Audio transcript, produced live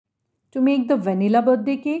To make the vanilla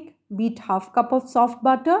birthday cake, beat half cup of soft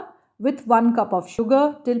butter with 1 cup of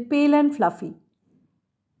sugar till pale and fluffy.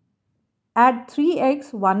 Add 3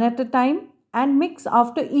 eggs one at a time and mix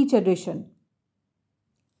after each addition.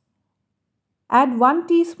 Add 1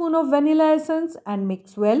 teaspoon of vanilla essence and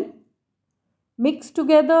mix well. Mix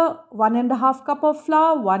together 1½ cup of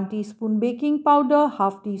flour, 1 teaspoon baking powder,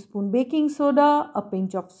 half teaspoon baking soda, a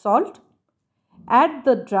pinch of salt. Add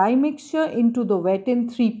the dry mixture into the wet in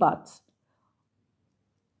 3 parts.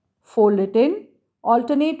 Fold it in.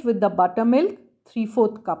 Alternate with the buttermilk,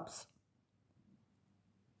 3/4 cups.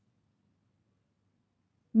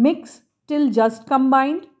 Mix till just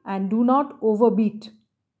combined and do not overbeat.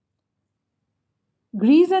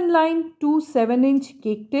 Grease and line 2 7-inch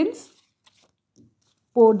cake tins.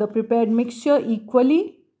 Pour the prepared mixture equally.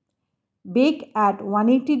 Bake at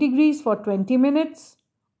 180 degrees for 20 minutes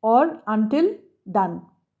or until done.